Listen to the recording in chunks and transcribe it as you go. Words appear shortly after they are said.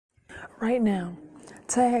right now.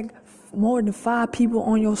 Tag more than 5 people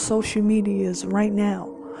on your social medias right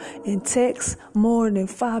now. And text more than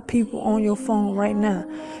 5 people on your phone right now.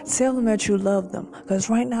 Tell them that you love them. Because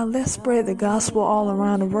right now, let's spread the gospel all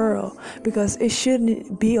around the world. Because it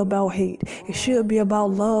shouldn't be about hate. It should be about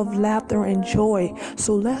love, laughter, and joy.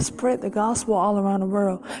 So let's spread the gospel all around the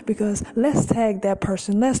world. Because let's tag that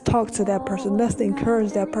person. Let's talk to that person. Let's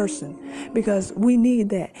encourage that person. Because we need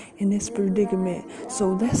that in this predicament.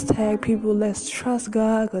 So let's tag people. Let's trust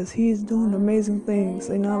God because He's doing amazing things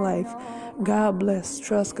in our life. God bless.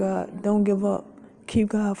 Trust God. Don't give up. Keep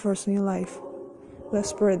God first in your life. Let's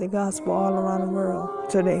spread the gospel all around the world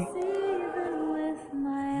today.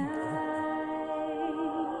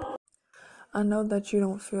 I know that you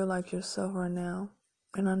don't feel like yourself right now.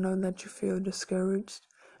 And I know that you feel discouraged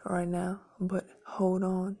right now. But hold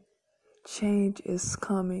on. Change is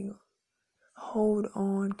coming. Hold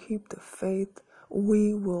on. Keep the faith.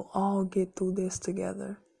 We will all get through this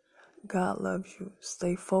together. God loves you.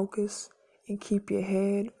 Stay focused. And keep your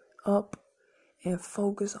head up and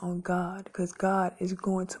focus on God because God is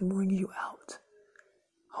going to bring you out.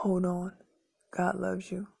 Hold on. God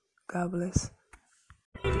loves you. God bless.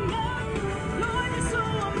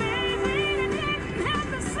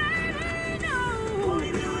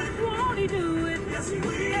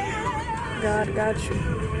 God got you.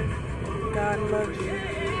 God loves you.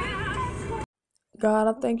 God,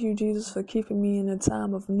 I thank you, Jesus, for keeping me in a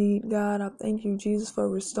time of need. God, I thank you, Jesus, for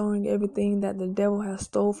restoring everything that the devil has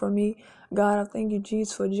stole from me. God, I thank you,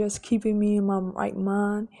 Jesus, for just keeping me in my right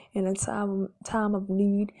mind in a time of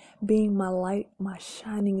need, being my light, my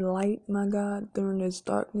shining light, my God, during this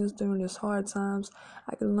darkness, during this hard times.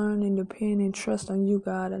 I can learn and depend and trust on you,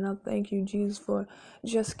 God, and I thank you, Jesus, for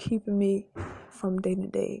just keeping me from day to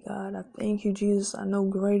day, God. I thank you, Jesus. I know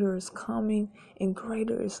greater is coming and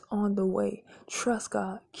greater is on the way. Trust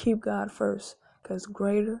God. Keep God first because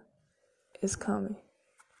greater is coming.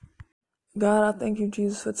 God, I thank you,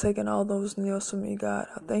 Jesus, for taking all those nails from me, God.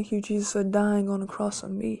 I thank you, Jesus, for dying on the cross for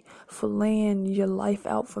me, for laying your life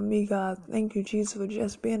out for me, God. Thank you, Jesus, for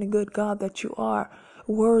just being a good God that you are.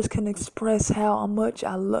 Words can express how much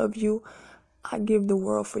I love you. I give the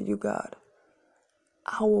world for you, God.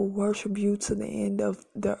 I will worship you to the end of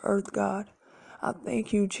the earth, God. I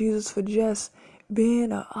thank you, Jesus, for just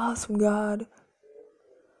being an awesome God.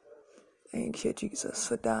 Thank you, Jesus,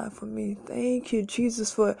 for dying for me. Thank you,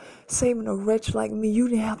 Jesus, for saving a wretch like me. You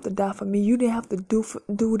didn't have to die for me. You didn't have to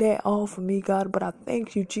do that all for me, God. But I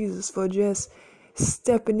thank you, Jesus, for just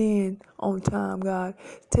stepping in on time, God.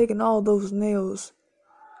 Taking all those nails.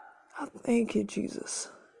 I thank you, Jesus.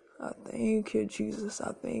 I thank you, Jesus.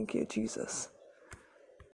 I thank you, Jesus.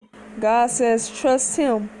 God says, trust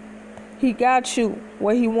Him. He got you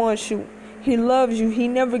where He wants you. He loves you. He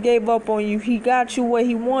never gave up on you. He got you where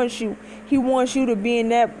He wants you. He wants you to be in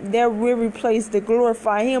that very place to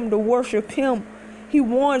glorify Him, to worship Him. He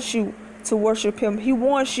wants you to worship Him. He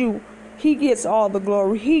wants you. He gets all the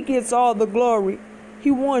glory. He gets all the glory. He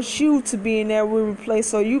wants you to be in that very place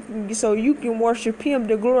so you can worship Him,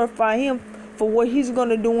 to glorify Him for what He's going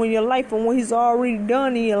to do in your life and what He's already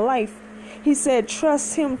done in your life. He said,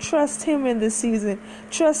 trust Him in this season.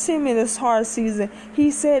 Trust Him in this hard season. He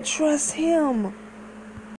said, trust Him.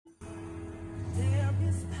 There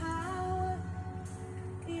is power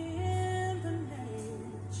in the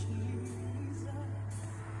name of Jesus.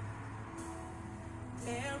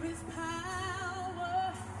 There is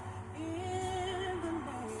power in the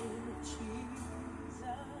name of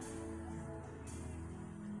Jesus.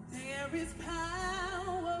 There is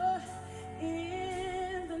power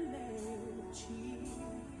in the name of Jesus.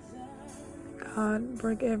 God,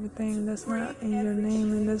 break everything that's not in your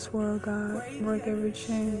name in this world, God. Break every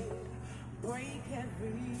chain. Break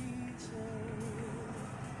every chain.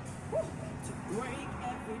 To break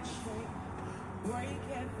every chain. Break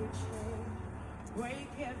every chain. Break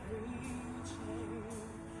every chain.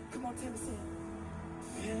 Come on, Tim, sing.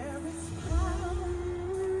 There is power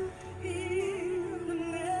in the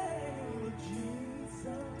name of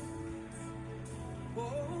Jesus.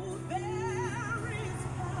 Oh, there is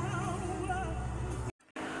power.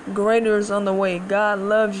 Greater is on the way. God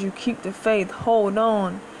loves you. Keep the faith. Hold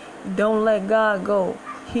on. Don't let God go.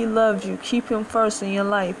 He loves you. Keep Him first in your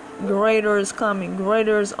life. Greater is coming.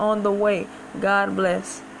 Greater is on the way. God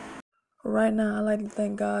bless. Right now, I'd like to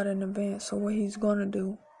thank God in advance for what He's going to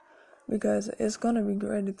do. because it's going to be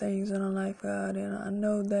greater things in our life, God. And I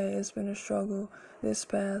know that it's been a struggle this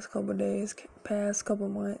past couple days, past couple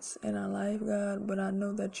months in our life, God, but I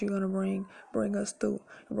know that you're going to bring us through,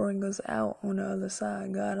 bring us out on the other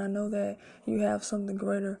side, God. I know that you have something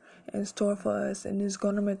greater in store for us, and it's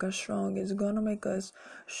going to make us strong. It's going to make us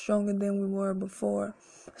stronger than we were before.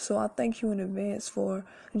 So I thank you in advance for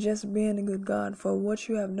just being a good God, for what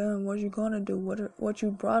you have done, what you're going to do, what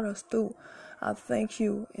you brought us through. I thank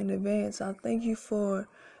you in advance. I thank you for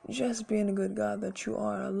just being a good God that you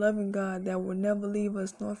are, a loving God that will never leave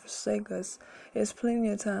us nor forsake us. It's plenty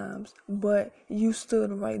of times, but you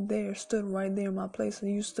stood right there in my place,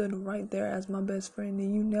 and you stood right there as my best friend,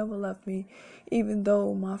 and you never left me, even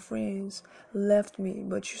though my friends left me,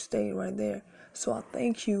 but you stayed right there. So I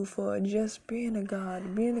thank you for just being a God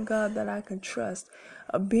that I can trust,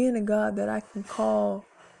 being a God that I can call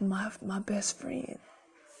my best friend.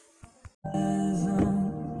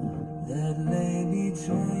 That lay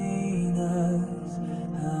between us,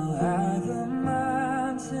 how high the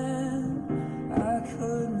mountain I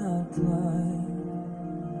could not climb.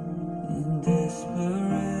 In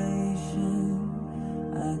desperation,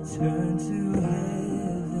 I turned to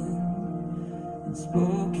heaven and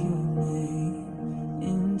spoke your name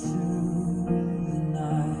into the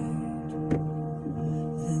night.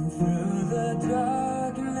 Then through the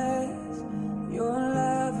darkness, your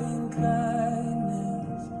loving kindness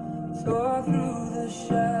tore through the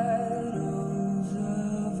shadows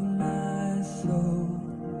of my soul.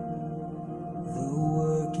 The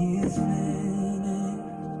work is finished,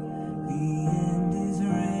 the end is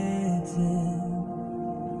written.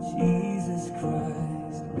 Jesus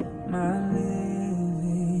Christ, my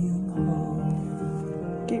living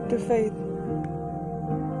hope. Keep the faith.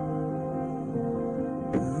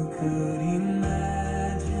 Who could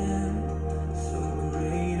imagine so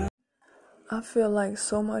great a I feel like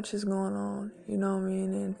so much is going on, you know what I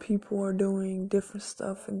mean? And people are doing different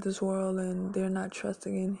stuff in this world, and they're not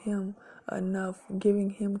trusting in Him enough, giving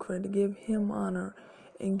Him credit, give Him honor,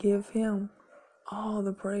 and give Him all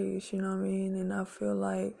the praise, you know what I mean? And I feel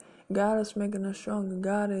like God is making us stronger.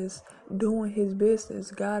 God is doing His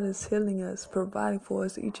business. God is healing us, providing for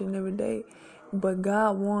us each and every day. But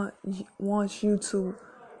God wants you to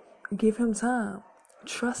give Him time.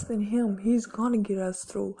 Trust in Him. He's going to get us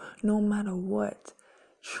through no matter what.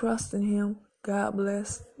 Trust in Him. God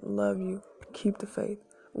bless. Love you. Keep the faith.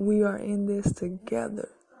 We are in this together.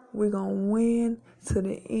 We're going to win to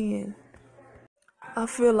the end. I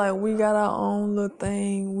feel like we got our own little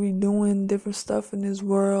thing. We doing different stuff in this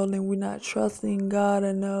world, and we're not trusting God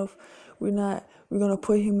enough. We're gonna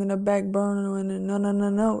put Him in the back burner, and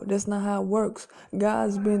no. That's not how it works.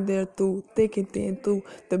 God's been there through thick and thin, through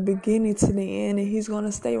the beginning to the end, and He's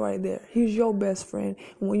gonna stay right there. He's your best friend.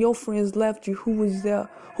 And when your friends left you, who was there?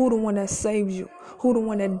 Who the one that saved you? Who the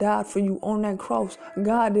one that died for you on that cross?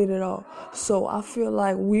 God did it all. So I feel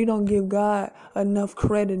like we don't give God enough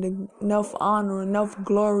credit, enough honor, enough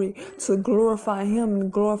glory to glorify Him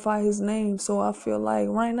and glorify His name. So I feel like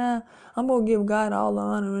right now, I'm going to give God all the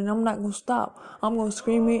honor, and I'm not going to stop. I'm going to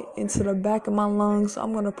scream it into the back of my lungs.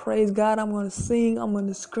 I'm going to praise God. I'm going to sing. I'm going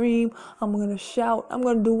to scream. I'm going to shout. I'm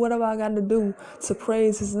going to do whatever I got to do to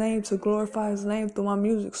praise His name, to glorify His name through my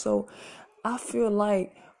music. So I feel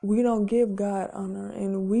like we don't give God honor,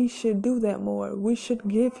 and we should do that more. We should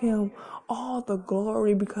give Him all the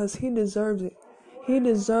glory because He deserves it. He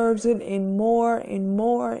deserves it, and more and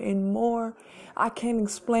more and more. I can't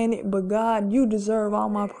explain it, but God, you deserve all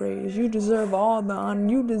my praise. You deserve all the honor.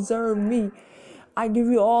 You deserve me. I give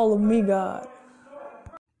you all of me, God.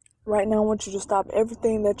 Right now, I want you to stop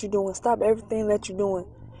everything that you're doing. Stop everything that you're doing.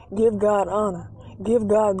 Give God honor. Give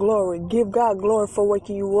God glory. Give God glory for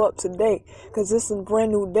waking you up today, because this is a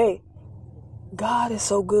brand new day. God is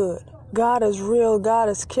so good. God is real. God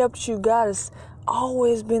has kept you. God has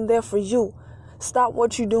always been there for you. Stop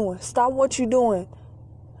what you're doing. Stop what you're doing.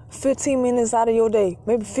 15 minutes out of your day,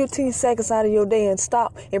 maybe 15 seconds out of your day, and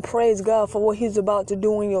stop and praise God for what He's about to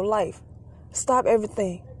do in your life. Stop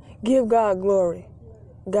everything. Give God glory.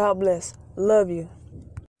 God bless. Love you.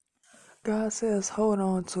 God says, hold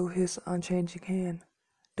on to His unchanging hand.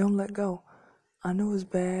 Don't let go. I know it's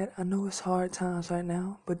bad. I know it's hard times right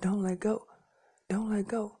now, but don't let go. Don't let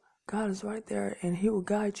go. God is right there, and He will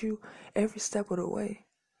guide you every step of the way.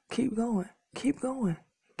 Keep going. Keep going.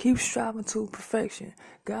 Keep striving to perfection.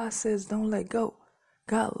 God says don't let go.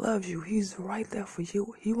 God loves you. He's right there for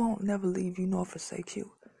you. He won't never leave you nor forsake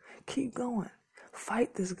you. Keep going.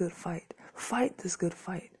 Fight this good fight. Fight this good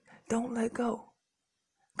fight. Don't let go.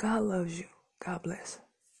 God loves you. God bless.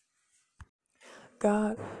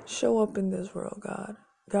 God, show up in this world, God.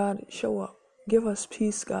 God, show up. Give us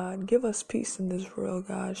peace, God. Give us peace in this world,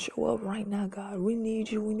 God. Show up right now, God. We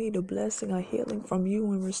need you. We need a blessing, a healing from you,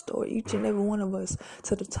 and restore each and every one of us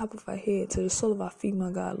to the top of our head, to the sole of our feet,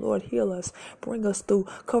 my God. Lord, heal us. Bring us through.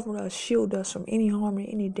 Cover us. Shield us from any harm and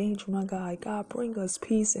any danger, my God. God, bring us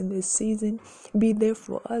peace in this season. Be there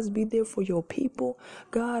for us. Be there for your people.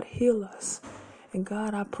 God, heal us. And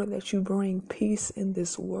God, I pray that you bring peace in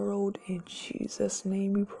this world. In Jesus'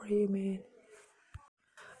 name we pray, amen.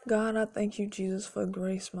 God, I thank you, Jesus, for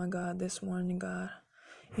grace, my God, this morning, God.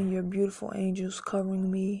 And your beautiful angels covering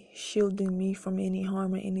me, shielding me from any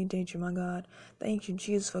harm or any danger, my God. Thank you,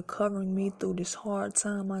 Jesus, for covering me through this hard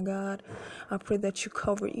time, my God. I pray that you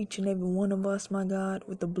cover each and every one of us, my God,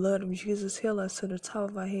 with the blood of Jesus. Heal us to the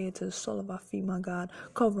top of our head, to the sole of our feet, my God.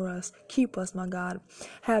 Cover us, keep us, my God.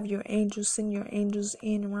 Have your angels, send your angels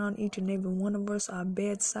in around each and every one of us, our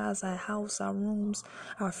bedsides, our house, our rooms,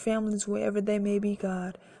 our families, wherever they may be,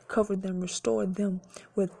 God. Cover them, restore them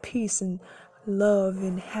with peace and love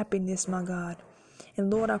and happiness, my God.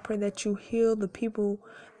 And Lord, I pray that you heal the people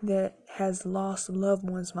that has lost loved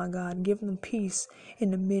ones, my God. Give them peace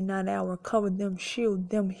in the midnight hour. Cover them, shield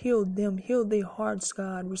them, heal their hearts,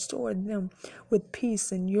 God. Restore them with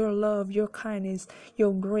peace and your love, your kindness,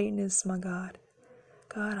 your greatness, my God.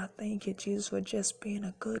 God, I thank you, Jesus, for just being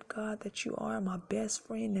a good God, that you are my best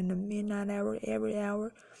friend in the midnight hour, every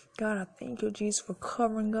hour. God, I thank you, Jesus, for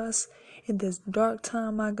covering us in this dark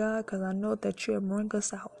time, my God, because I know that you'll bring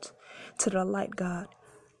us out to the light, God.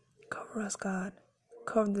 Cover us, God.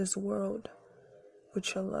 Cover this world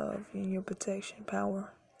with your love and your protection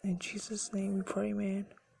power. In Jesus' name we pray, man.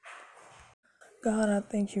 God, I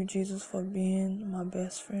thank you, Jesus, for being my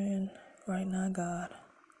best friend right now, God,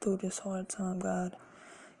 through this hard time, God.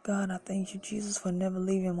 God, I thank you, Jesus, for never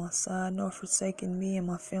leaving my side nor forsaking me and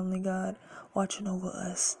my family, God, watching over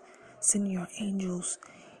us, sending your angels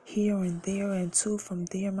here and there and to from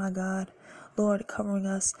there, my God. Lord, covering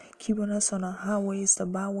us, keeping us on the highways, the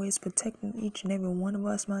byways, protecting each and every one of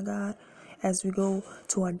us, my God, as we go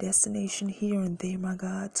to our destination here and there, my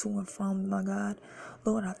God, to and from, my God.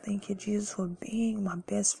 Lord, I thank you, Jesus, for being my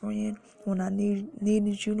best friend when I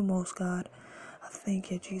needed you the most, God. I thank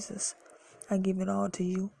you, Jesus. I give it all to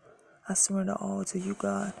you. I surrender all to you,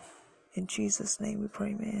 God. In Jesus' name we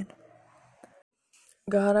pray, man.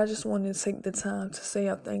 God, I just wanted to take the time to say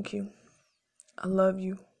I thank you. I love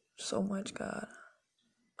you so much, God.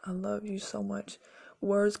 I love you so much.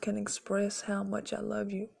 Words can express how much I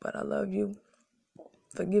love you, but I love you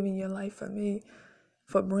for giving your life for me,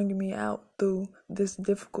 for bringing me out through this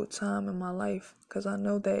difficult time in my life, because I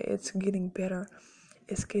know that it's getting better.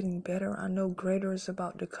 It's getting better. I know greater is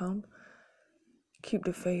about to come. Keep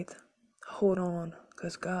the faith. Hold on,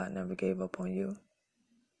 because God never gave up on you.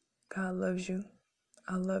 God loves you.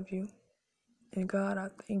 I love you. And God, I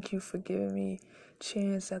thank you for giving me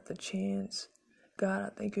chance after chance. God, I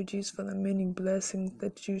thank you, Jesus, for the many blessings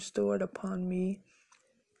that you stored upon me,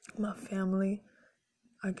 my family.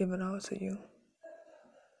 I give it all to you.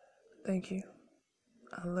 Thank you.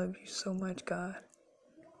 I love you so much, God.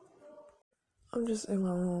 I'm just in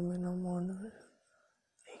my room and I'm wondering.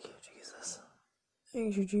 Thank you, Jesus.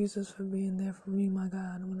 Thank you, Jesus, for being there for me, my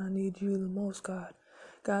God, when I need you the most, God.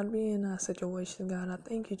 God, be in our situation, God. I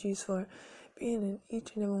thank you, Jesus, for being in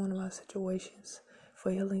each and every one of our situations,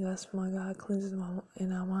 for healing us, my God, cleansing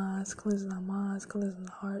our minds, cleansing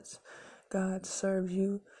our hearts, God, to serve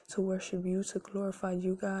you, to worship you, to glorify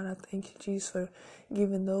you, God. I thank you, Jesus, for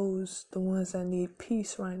giving those, the ones that need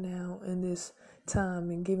peace right now in this time,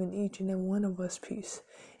 and giving each and every one of us peace,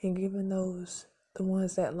 and giving those, the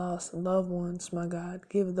ones that lost loved ones, my God,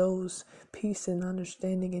 give those peace and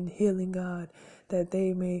understanding and healing, God, that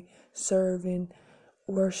they may serve and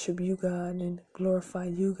worship you, God, and glorify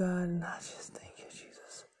you, God. And I just thank you,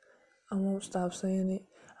 Jesus. I won't stop saying it.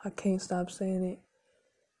 I can't stop saying it.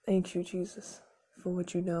 Thank you, Jesus, for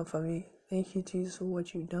what you done for me. Thank you, Jesus, for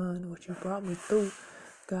what you done, what you brought me through.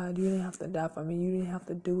 God, you didn't have to die for me. You didn't have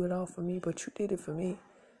to do it all for me, but you did it for me.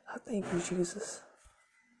 I thank you, Jesus.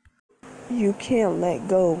 You can't let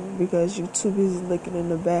go because you're too busy looking in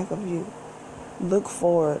the back of you. Look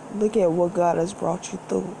forward. Look at what God has brought you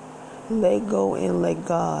through. Let go and let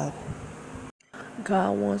God.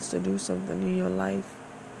 God wants to do something in your life,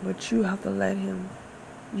 but you have to let Him.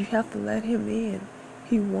 You have to let Him in.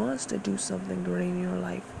 He wants to do something great in your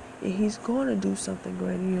life, and He's going to do something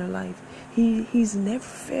great in your life. He's never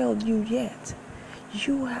failed you yet.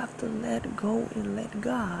 You have to let go and let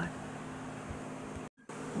God.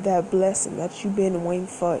 That blessing that you've been waiting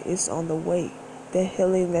for is on the way. That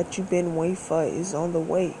healing that you've been waiting for is on the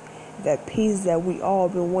way. That peace that we all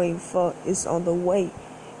been waiting for is on the way.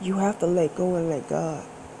 You have to let go and let God.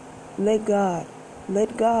 Let God.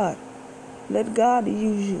 Let God. Let God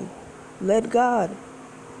use you. Let God.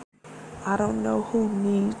 I don't know who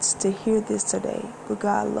needs to hear this today, but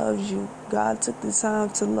God loves you. God took the time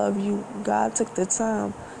to love you. God took the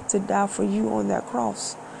time to die for you on that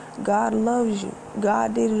cross. God loves you.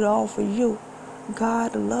 God did it all for you.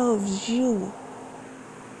 God loves you.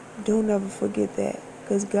 Don't ever forget that,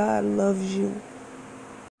 because God loves you.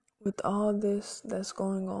 With all this that's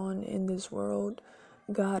going on in this world,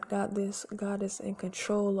 God got this. God is in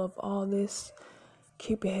control of all this.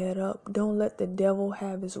 Keep your head up. Don't let the devil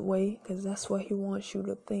have his way, because that's what he wants you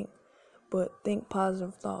to think. But think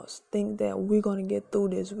positive thoughts. Think that we're going to get through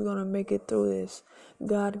this. We're going to make it through this.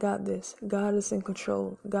 God got this. God is in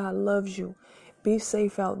control. God loves you. Be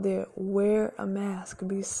safe out there. Wear a mask.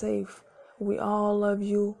 Be safe. We all love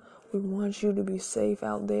you. We want you to be safe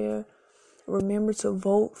out there. Remember to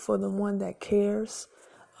vote for the one that cares.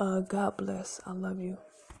 God bless. I love you.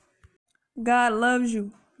 God loves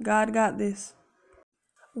you. God got this.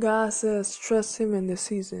 God says, trust him in this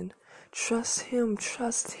season. Trust him.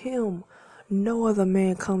 Trust him. No other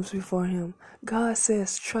man comes before him. God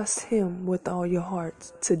says, trust him with all your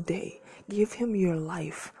heart today. Give him your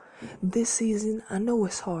life. This season, I know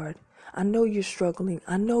it's hard. I know you're struggling.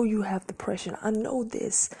 I know you have depression. I know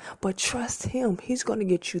this. But trust him. He's going to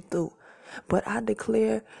get you through. But I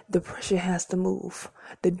declare depression has to move.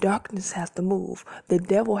 The darkness has to move. The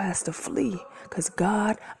devil has to flee. Because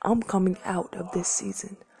God, I'm coming out of this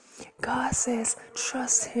season. God says,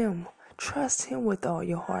 trust him. Trust him with all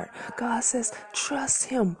your heart. God says, trust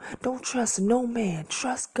him. Don't trust no man.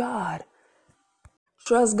 Trust God.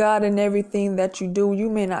 Trust God in everything that you do. You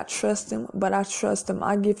may not trust him, but I trust him.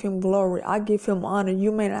 I give him glory. I give him honor.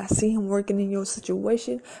 You may not see him working in your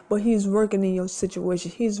situation, but he's working in your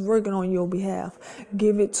situation. He's working on your behalf.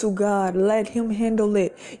 Give it to God. Let him handle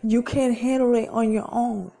it. You can't handle it on your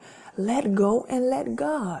own. Let go and let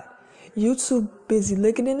God. You're too busy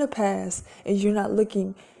looking in the past and you're not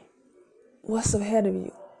looking what's ahead of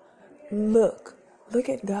you. Look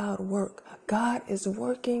at God work. God is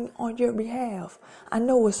working on your behalf. I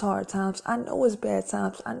know it's hard times. I know it's bad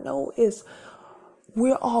times. I know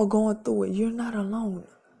we're all going through it. You're not alone.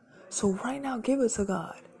 So right now, give it to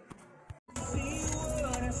God.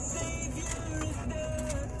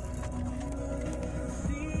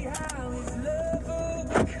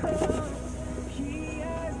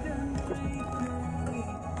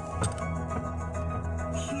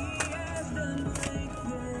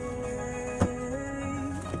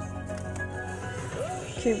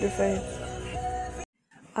 Keep the faith.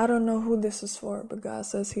 I don't know who this is for, but God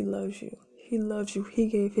says he loves you. He loves you. He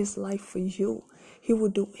gave his life for you. He will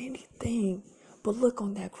do anything. But look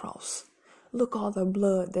on that cross. Look all the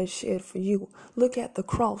blood that's shed for you. Look at the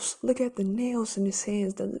cross. Look at the nails in his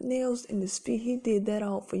hands, the nails in his feet. He did that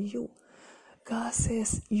all for you. God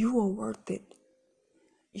says you are worth it.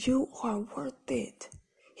 You are worth it.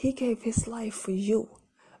 He gave his life for you.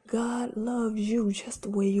 God loves you just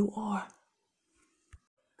the way you are.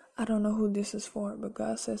 I don't know who this is for, but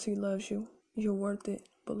God says he loves you. You're worth it.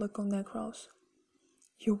 But look on that cross.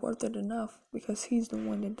 You're worth it enough because he's the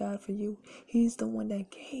one that died for you. He's the one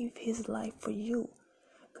that gave his life for you.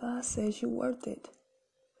 God says you're worth it.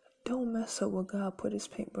 Don't mess up what God put his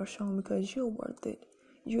paintbrush on because you're worth it.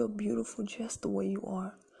 You're beautiful just the way you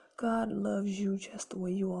are. God loves you just the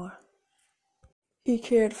way you are. He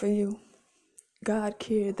cared for you. God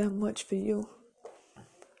cared that much for you.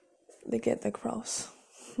 Look at the cross.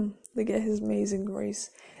 Look at his amazing grace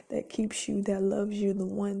that keeps you, that loves you, the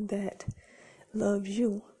one that loves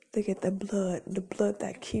you. Look at the blood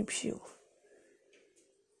that keeps you,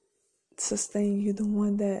 sustain you, the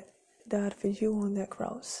one that died for you on that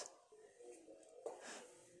cross.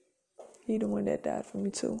 He the one that died for me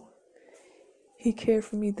too. He cared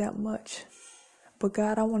for me that much. But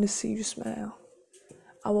God, I want to see you smile.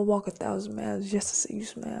 I will walk 1,000 miles just to see you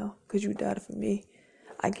smile because you died for me.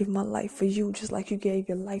 I give my life for you just like you gave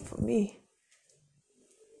your life for me.